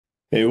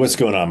Hey, what's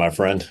going on, my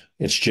friend?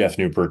 It's Jeff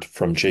Newport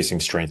from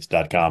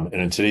ChasingStrength.com.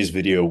 And in today's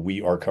video,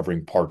 we are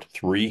covering part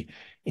 3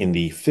 in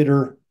the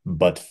fitter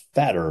but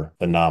fatter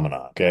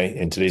phenomena. Okay.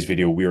 In today's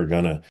video, we are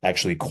going to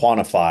actually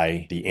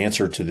quantify the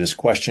answer to this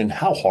question: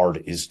 how hard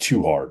is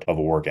too hard of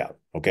a workout?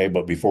 Okay.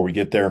 But before we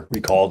get there,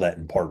 recall that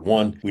in part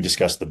 1, we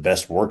discussed the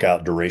best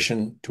workout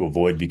duration to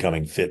avoid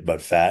becoming fit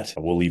but fat.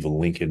 We'll leave a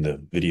link in the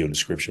video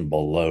description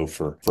below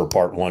for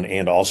part 1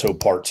 and also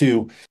part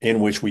 2, in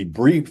which we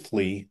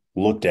briefly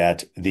looked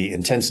at the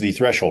intensity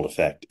threshold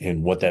effect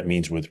and what that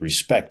means with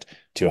respect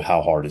to how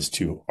hard is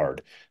too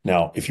hard.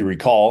 Now, if you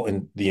recall,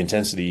 in the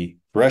intensity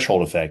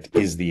threshold effect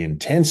is the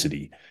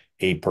intensity,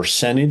 a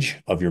percentage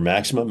of your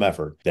maximum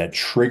effort that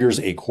triggers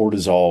a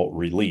cortisol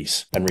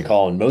release. And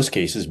recall, in most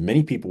cases,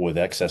 many people with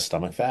excess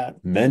stomach fat,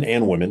 men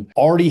and women,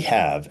 already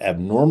have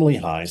abnormally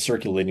high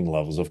circulating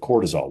levels of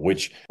cortisol,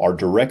 which are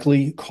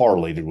directly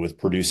correlated with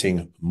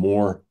producing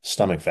more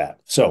stomach fat.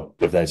 So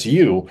if that's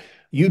you,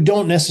 you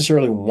don't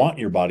necessarily want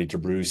your body to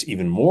produce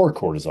even more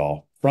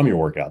cortisol from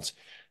your workouts,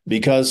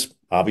 because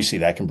obviously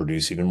that can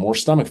produce even more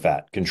stomach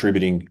fat,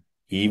 contributing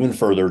even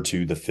further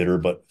to the fitter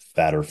but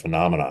fatter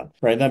phenomenon,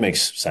 right? That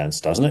makes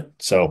sense, doesn't it?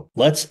 So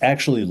let's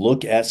actually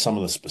look at some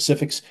of the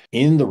specifics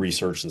in the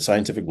research, the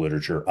scientific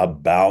literature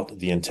about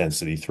the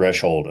intensity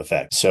threshold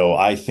effect. So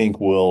I think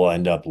we'll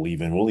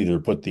either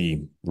put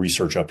the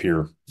research up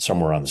here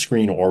somewhere on the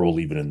screen, or we'll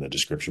leave it in the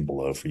description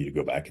below for you to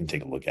go back and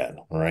take a look at.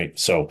 All right.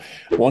 So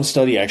one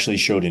study actually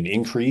showed an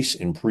increase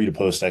in pre to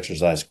post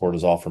exercise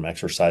cortisol from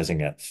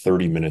exercising at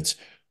 30 minutes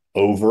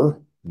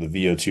over the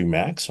VO2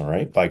 max. All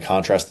right. By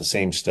contrast, the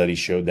same study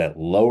showed that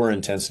lower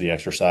intensity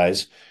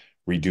exercise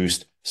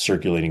reduced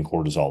circulating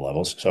cortisol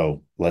levels.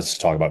 So let's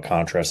talk about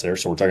contrast there.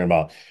 So we're talking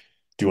about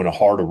doing a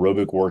hard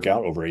aerobic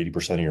workout over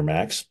 80% of your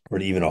max, or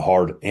even a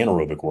hard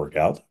anaerobic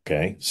workout.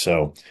 Okay.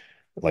 So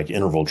like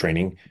interval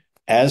training,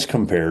 as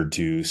compared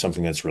to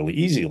something that's really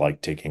easy,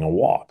 like taking a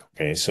walk.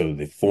 Okay. So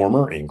the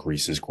former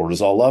increases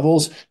cortisol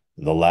levels,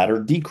 the latter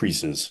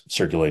decreases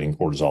circulating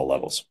cortisol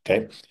levels.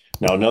 Okay.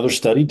 Now, another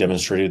study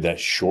demonstrated that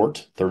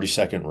short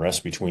 30-second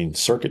rest between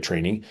circuit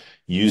training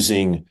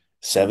using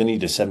 70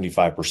 to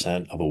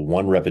 75% of a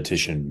one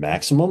repetition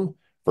maximum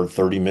for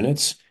 30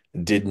 minutes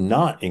did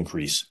not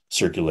increase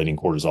circulating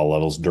cortisol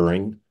levels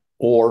during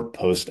or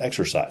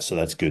post-exercise. So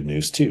that's good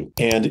news too.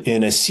 And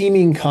in a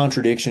seeming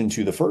contradiction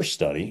to the first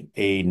study,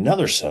 a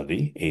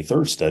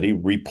third study,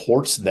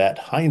 reports that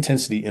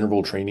high-intensity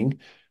interval training,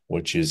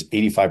 which is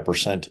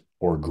 85%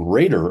 or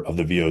greater of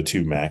the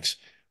VO2 max,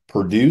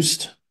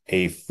 produced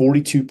a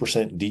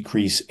 42%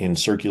 decrease in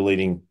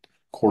circulating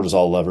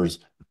cortisol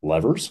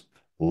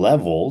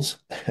levels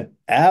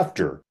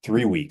after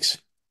 3 weeks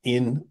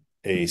in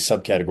a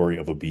subcategory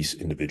of obese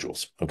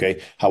individuals.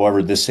 Okay.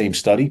 However, this same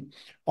study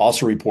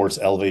also reports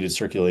elevated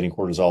circulating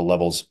cortisol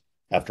levels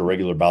after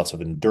regular bouts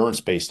of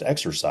endurance-based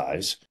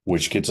exercise,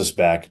 which gets us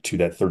back to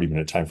that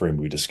 30-minute time frame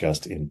we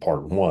discussed in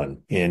part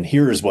 1. And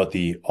here is what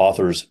the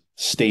authors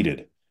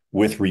stated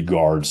with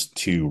regards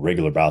to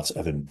regular bouts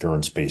of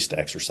endurance-based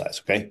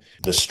exercise, okay?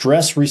 The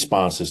stress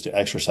responses to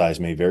exercise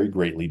may vary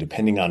greatly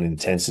depending on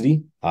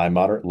intensity, high,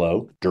 moderate,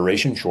 low,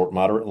 duration, short,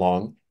 moderate,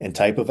 long, and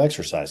type of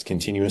exercise,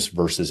 continuous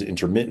versus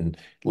intermittent,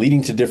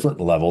 leading to different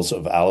levels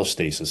of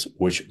allostasis,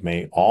 which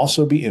may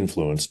also be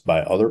influenced by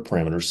other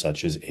parameters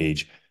such as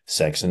age,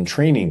 sex, and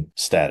training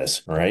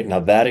status. All right. Now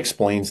that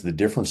explains the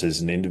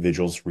differences in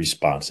individuals'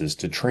 responses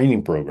to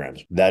training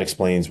programs. That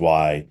explains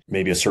why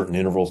maybe a certain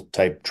interval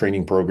type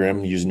training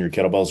program using your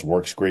kettlebells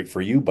works great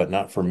for you, but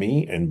not for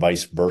me, and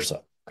vice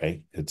versa.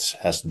 Okay. It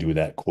has to do with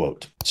that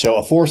quote. So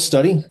a fourth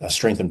study, a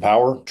strength and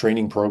power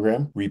training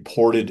program,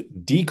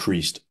 reported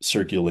decreased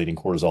circulating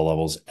cortisol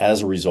levels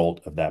as a result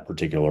of that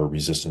particular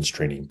resistance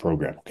training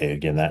program. Okay.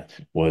 Again, that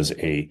was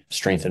a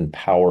strength and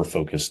power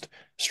focused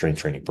strength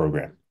training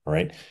program. All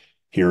right.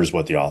 Here's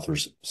what the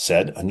authors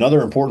said.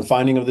 Another important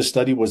finding of this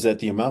study was that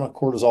the amount of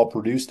cortisol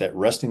produced at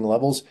resting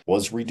levels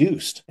was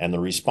reduced, and the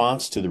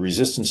response to the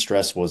resistance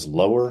stress was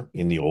lower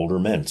in the older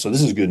men. So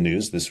this is good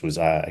news. This was,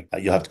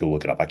 you'll have to go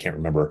look it up. I can't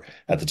remember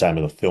at the time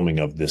of the filming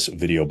of this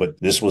video, but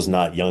this was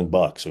not young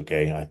bucks,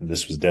 okay?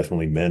 This was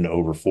definitely men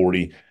over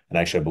 40, and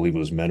actually I believe it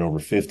was men over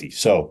 50.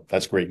 So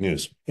that's great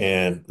news.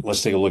 And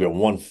let's take a look at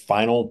one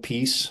final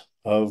piece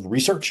of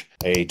research.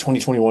 A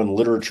 2021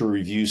 literature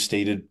review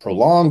stated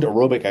prolonged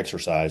aerobic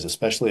exercise,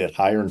 especially at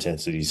higher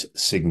intensities,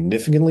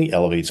 significantly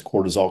elevates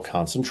cortisol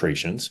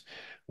concentrations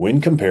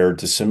when compared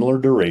to similar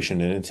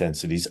duration and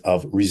intensities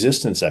of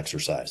resistance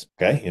exercise.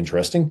 Okay,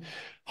 interesting.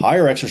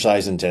 Higher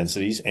exercise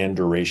intensities and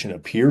duration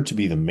appear to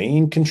be the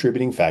main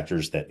contributing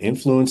factors that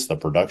influence the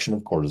production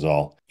of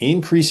cortisol,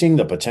 increasing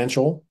the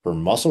potential for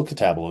muscle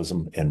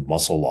catabolism and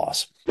muscle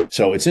loss.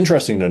 So it's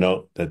interesting to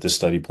note that this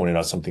study pointed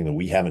out something that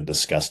we haven't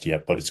discussed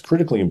yet, but it's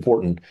critically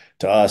important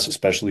to us,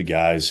 especially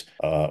guys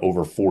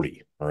over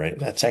 40. All right.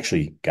 That's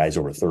actually guys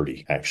over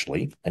 30,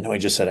 actually. I know I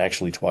just said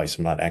actually twice.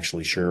 I'm not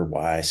actually sure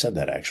why I said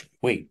that actually.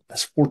 Wait,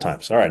 that's 4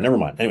 times. All right, never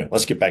mind. Anyway,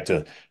 let's get back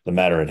to the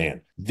matter at hand.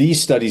 These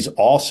studies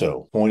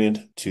also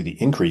pointed to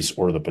the increase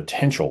or the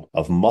potential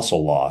of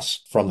muscle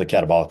loss from the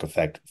catabolic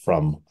effect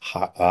from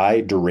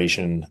high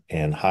duration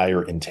and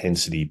higher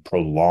intensity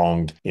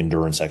prolonged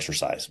endurance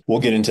exercise. We'll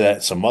get into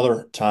that some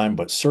other time,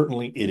 but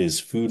certainly it is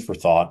food for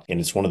thought, and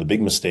it's one of the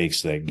big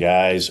mistakes that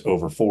guys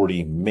over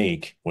 40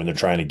 make when they're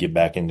trying to get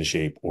back into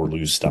shape or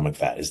lose stomach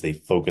fat is they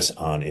focus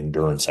on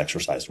endurance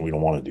exercise, and we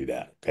don't want to do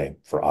that, okay,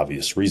 for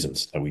obvious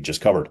reasons that we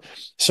just covered.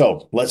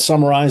 So let's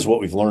summarize what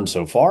we've learned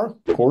so far.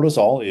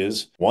 Cortisol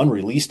is 1,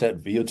 released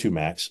at VO2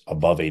 max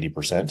above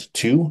 80%,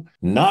 2,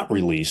 not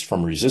released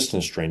from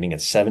resistance training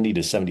at 70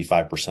 to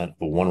 75% of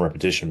a 1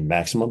 repetition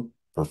maximum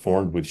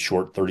performed with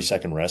short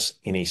 30-second rests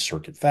in a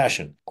circuit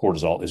fashion.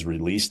 Cortisol is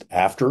released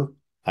after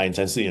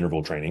high-intensity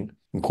interval training,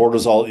 and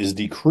cortisol is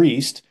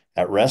decreased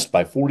at rest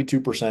by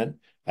 42%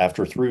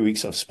 after 3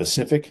 weeks of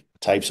specific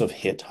types of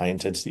HIIT,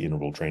 high-intensity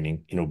interval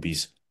training, in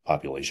obese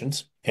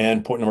populations.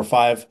 And point number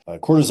 5,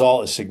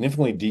 cortisol is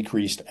significantly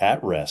decreased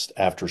at rest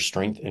after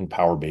strength and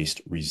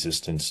power-based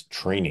resistance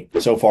training.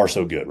 So far,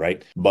 so good,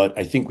 right? But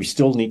I think we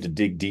still need to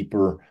dig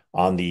deeper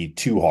on the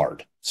too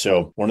hard.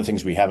 So one of the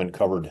things we haven't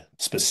covered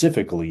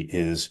specifically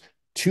is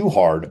too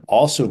hard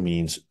also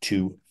means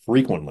too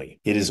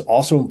frequently. It is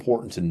also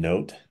important to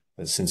note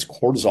that since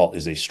cortisol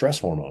is a stress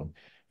hormone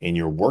and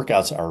your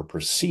workouts are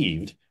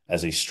perceived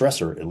as a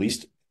stressor, at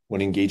least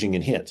when engaging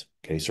in HIIT,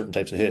 okay, certain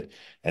types of HIIT,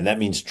 and that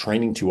means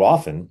training too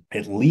often,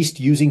 at least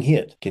using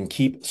HIIT can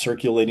keep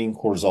circulating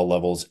cortisol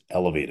levels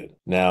elevated.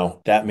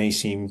 Now, that may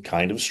seem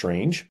kind of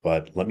strange,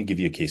 but let me give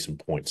you a case in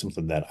point,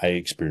 something that I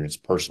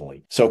experienced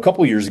personally. So a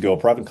couple of years ago, a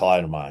private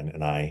client of mine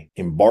and I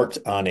embarked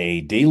on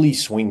a daily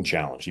swing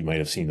challenge. You might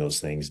have seen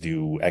those things,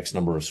 do X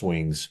number of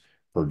swings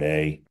per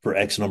day for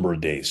X number of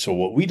days. So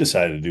what we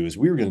decided to do is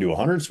we were going to do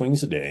 100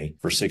 swings a day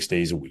for 6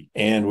 days a week.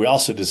 And we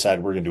also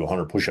decided we're going to do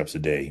 100 push-ups a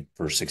day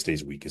for 6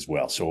 days a week as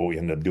well. So what we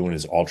ended up doing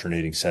is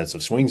alternating sets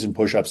of swings and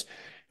push-ups.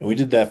 And we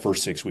did that for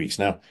 6 weeks.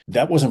 Now,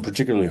 that wasn't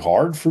particularly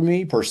hard for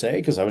me per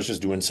se, because I was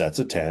just doing sets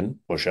of 10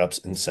 push-ups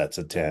and sets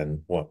of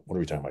 10. What are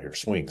we talking about here?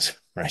 Swings,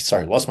 right?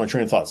 Sorry, lost my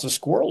train of thought. It's a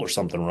squirrel or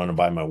something running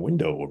by my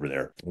window over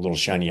there. A little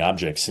shiny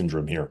object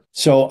syndrome here.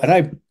 So, and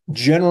I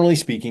generally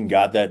speaking,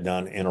 got that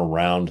done in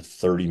around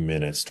 30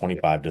 minutes,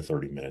 25 to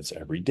 30 minutes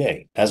every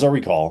day. As I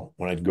recall,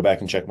 when I go back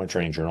and check my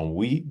training journal,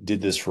 we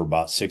did this for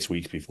about 6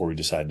 weeks before we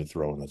decided to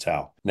throw in the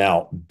towel.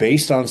 Now,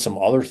 based on some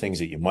other things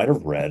that you might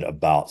have read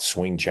about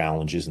swing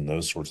challenges and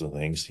those sorts of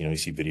things, you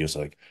see videos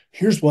like,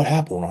 here's what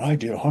happened when I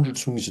did 100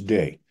 swings a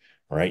day.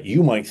 Right?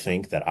 You might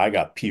think that I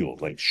got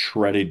peeled, like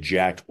shredded,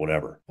 jacked,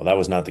 whatever. Well, that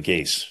was not the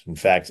case. In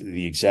fact,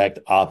 the exact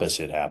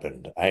opposite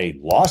happened. I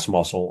lost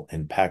muscle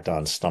and packed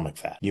on stomach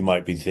fat. You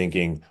might be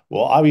thinking,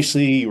 well,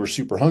 obviously you were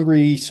super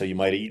hungry, so you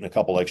might have eaten a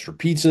couple extra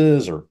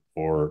pizzas or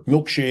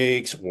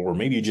milkshakes, or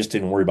maybe you just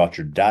didn't worry about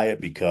your diet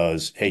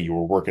because, hey, you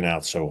were working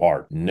out so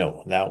hard.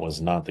 No, that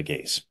was not the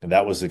case. And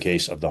that was the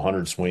case of the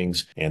 100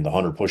 swings and the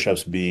 100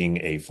 push-ups being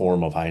a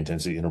form of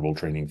high-intensity interval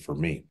training for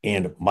me.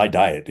 And my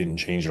diet didn't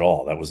change at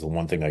all. That was the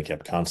one thing I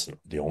kept constant.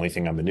 The only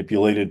thing I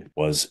manipulated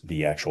was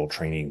the actual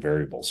training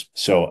variables.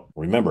 So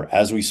remember,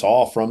 as we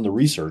saw from the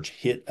research,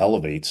 HIIT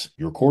elevates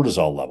your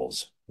cortisol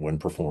levels when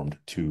performed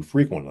too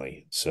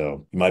frequently.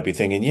 So you might be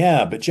thinking,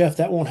 yeah, but Jeff,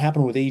 that won't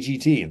happen with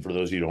AGT. And for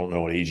those of you who don't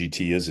know what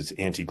AGT is, it's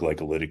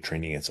anti-glycolytic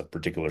training. It's a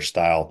particular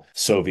style,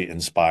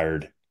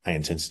 Soviet-inspired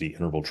high-intensity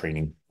interval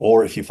training.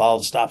 Or if you follow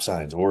the stop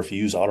signs, or if you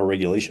use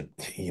auto-regulation.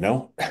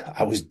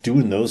 I was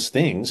doing those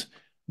things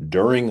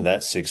during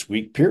that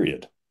 6-week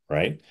period,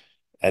 right?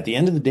 At the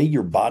end of the day,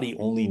 your body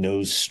only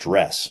knows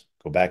stress.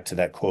 Go back to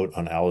that quote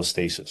on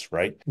allostasis,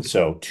 right?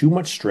 So too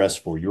much stress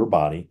for your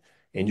body,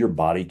 and your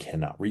body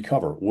cannot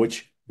recover,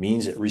 which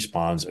means it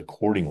responds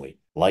accordingly,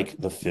 like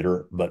the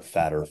fitter but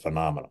fatter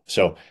phenomenon.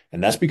 So,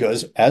 and that's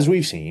because, as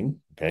we've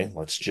seen, okay,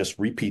 let's just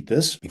repeat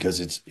this because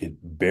it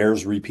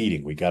bears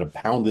repeating. We got to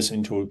pound this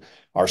into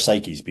our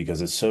psyches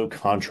because it's so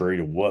contrary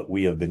to what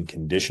we have been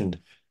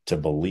conditioned to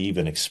believe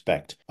and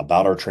expect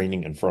about our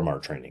training and from our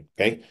training,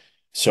 okay?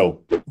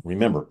 So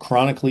remember,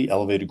 chronically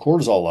elevated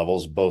cortisol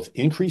levels both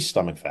increase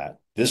stomach fat,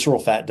 visceral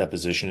fat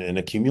deposition and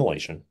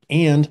accumulation,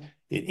 and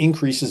it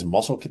increases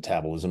muscle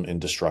catabolism and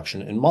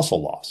destruction and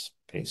muscle loss.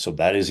 Okay, so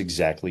that is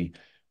exactly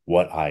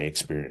what I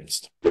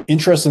experienced.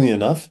 Interestingly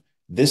enough,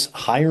 this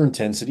higher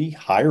intensity,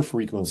 higher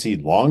frequency,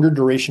 longer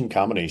duration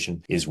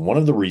combination is one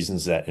of the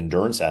reasons that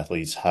endurance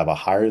athletes have a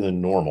higher than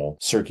normal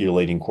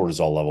circulating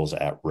cortisol levels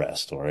at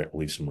rest. All right, I'll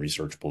leave some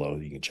research below.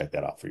 You can check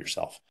that out for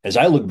yourself. As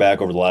I look back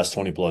over the last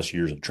 20 plus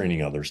years of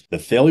training others, the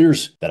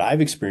failures that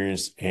I've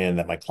experienced and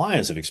that my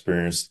clients have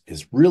experienced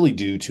is really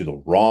due to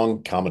the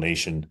wrong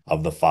combination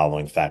of the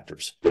following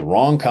factors. The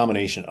wrong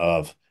combination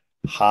of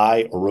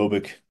high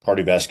aerobic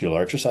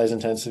cardiovascular exercise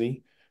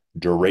intensity,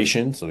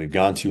 duration, so they've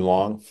gone too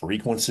long,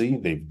 frequency,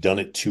 they've done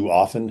it too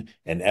often,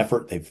 and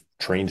effort, they've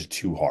trained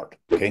too hard,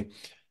 okay?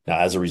 Now,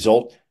 as a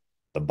result,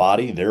 the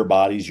body, their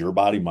bodies, your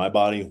body, my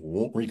body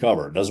won't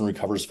recover. It doesn't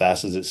recover as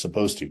fast as it's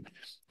supposed to.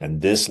 And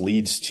this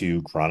leads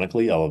to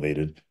chronically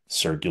elevated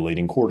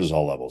circulating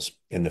cortisol levels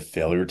and the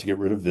failure to get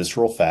rid of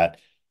visceral fat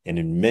and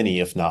in many,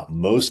 if not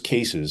most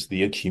cases,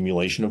 the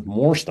accumulation of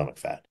more stomach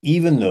fat,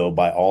 even though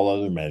by all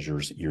other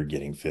measures, you're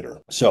getting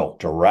fitter. So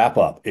to wrap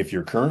up, if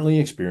you're currently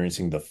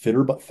experiencing the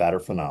fitter but fatter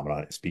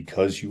phenomenon, it's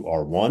because you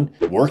are, one,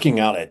 working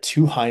out at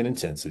too high an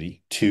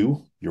intensity,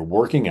 two, you're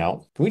working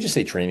out. Can we just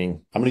say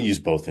training? I'm going to use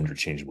both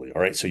interchangeably.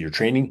 All right. So you're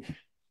training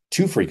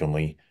too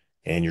frequently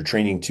and you're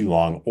training too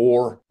long,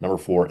 or number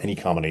four, any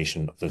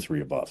combination of the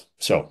three above.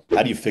 So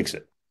how do you fix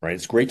it? Right?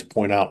 It's great to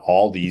point out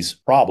all these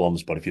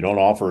problems, but if you don't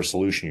offer a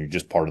solution, you're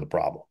just part of the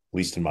problem, at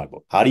least in my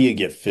book. How do you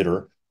get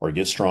fitter or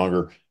get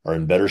stronger or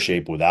in better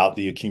shape without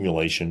the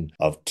accumulation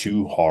of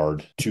too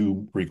hard,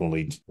 too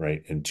frequently,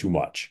 right, and too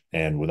much,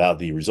 and without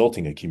the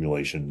resulting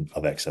accumulation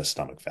of excess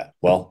stomach fat?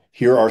 Well,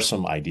 here are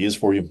some ideas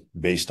for you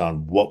based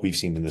on what we've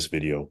seen in this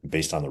video,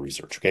 based on the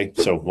research, okay?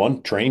 So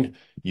one, train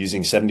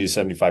using 70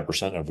 to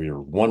 75% of your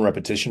one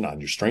repetition on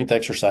your strength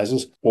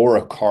exercises or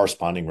a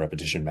corresponding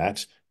repetition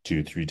max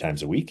 2 to 3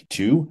 times a week.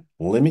 Two,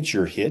 limit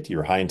your HIIT,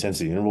 your high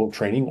intensity interval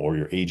training, or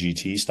your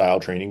AGT style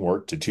training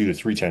work to 2 to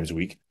 3 times a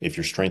week. If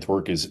your strength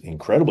work is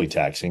incredibly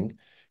taxing,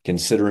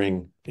 consider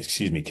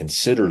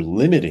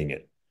limiting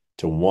it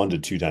to 1 to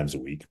 2 times a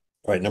week.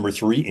 All right. Number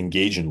three,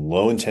 engage in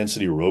low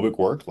intensity aerobic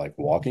work like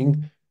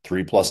walking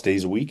 3+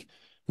 days a week.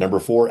 Number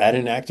four, add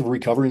in active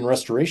recovery and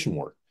restoration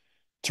work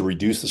to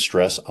reduce the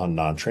stress on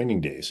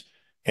non-training days.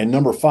 And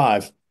number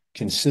five,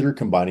 consider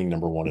combining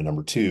number one and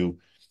number two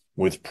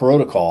with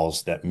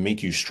protocols that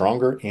make you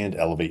stronger and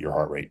elevate your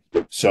heart rate.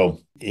 So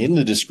in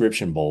the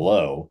description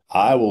below,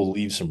 I will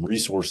leave some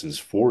resources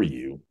for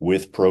you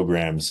with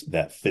programs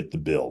that fit the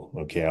bill.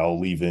 Okay, I'll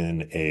leave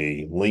in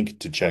a link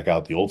to check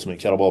out the Ultimate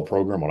Kettlebell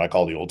program, what I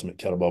call the Ultimate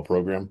Kettlebell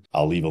program.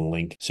 I'll leave a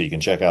link so you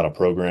can check out a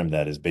program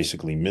that is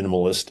basically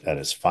minimalist at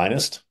its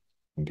finest,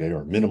 okay,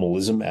 or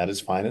minimalism at its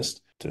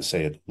finest, to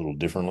say it a little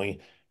differently.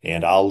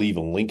 And I'll leave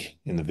a link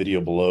in the video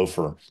below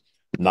for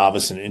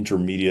novice and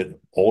intermediate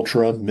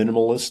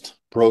ultra-minimalist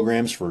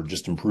programs for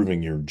just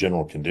improving your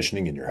general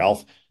conditioning and your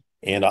health.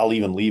 And I'll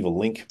even leave a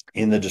link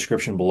in the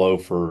description below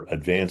for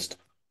advanced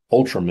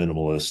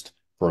ultra-minimalist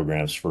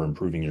programs for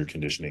improving your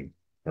conditioning.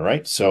 All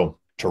right. So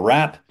to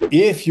wrap,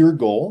 if your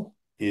goal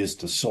is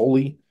to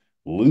solely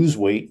lose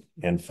weight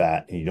and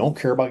fat and you don't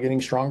care about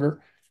getting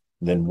stronger,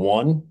 then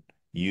one,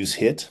 use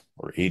HIIT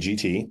or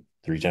AGT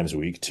 3 times a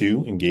week.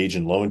 Two, engage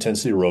in low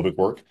intensity aerobic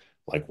work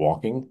like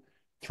walking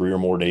 3 or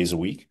more days a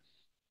week.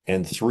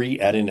 And three,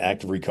 add in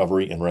active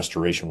recovery and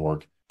restoration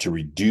work to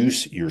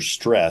reduce your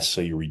stress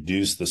so you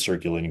reduce the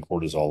circulating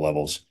cortisol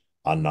levels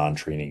on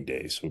non-training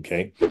days,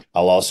 okay?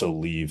 I'll also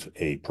leave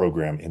a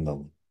program in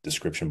the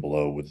description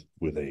below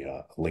with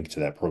a link to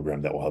that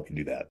program that will help you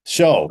do that.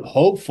 So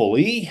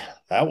hopefully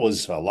that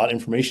was a lot of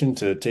information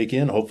to take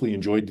in. Hopefully you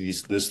enjoyed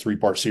this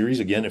 3-part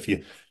series. Again, if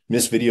you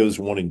missed videos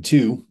 1 and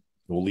 2,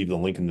 we'll leave the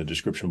link in the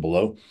description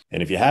below.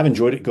 And if you have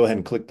enjoyed it, go ahead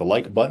and click the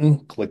like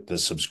button, click the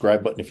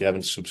subscribe button if you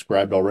haven't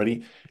subscribed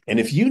already. And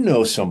if you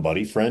know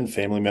somebody, friend,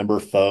 family member,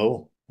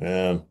 foe,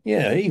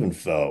 even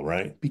foe,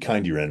 right? Be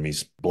kind to your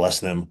enemies, bless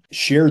them,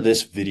 share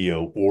this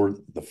video or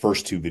the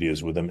first 2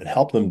 videos with them and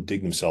help them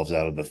dig themselves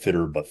out of the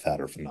fitter but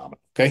fatter phenomenon.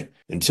 Okay.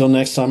 Until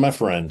next time, my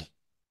friend,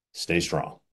 stay strong.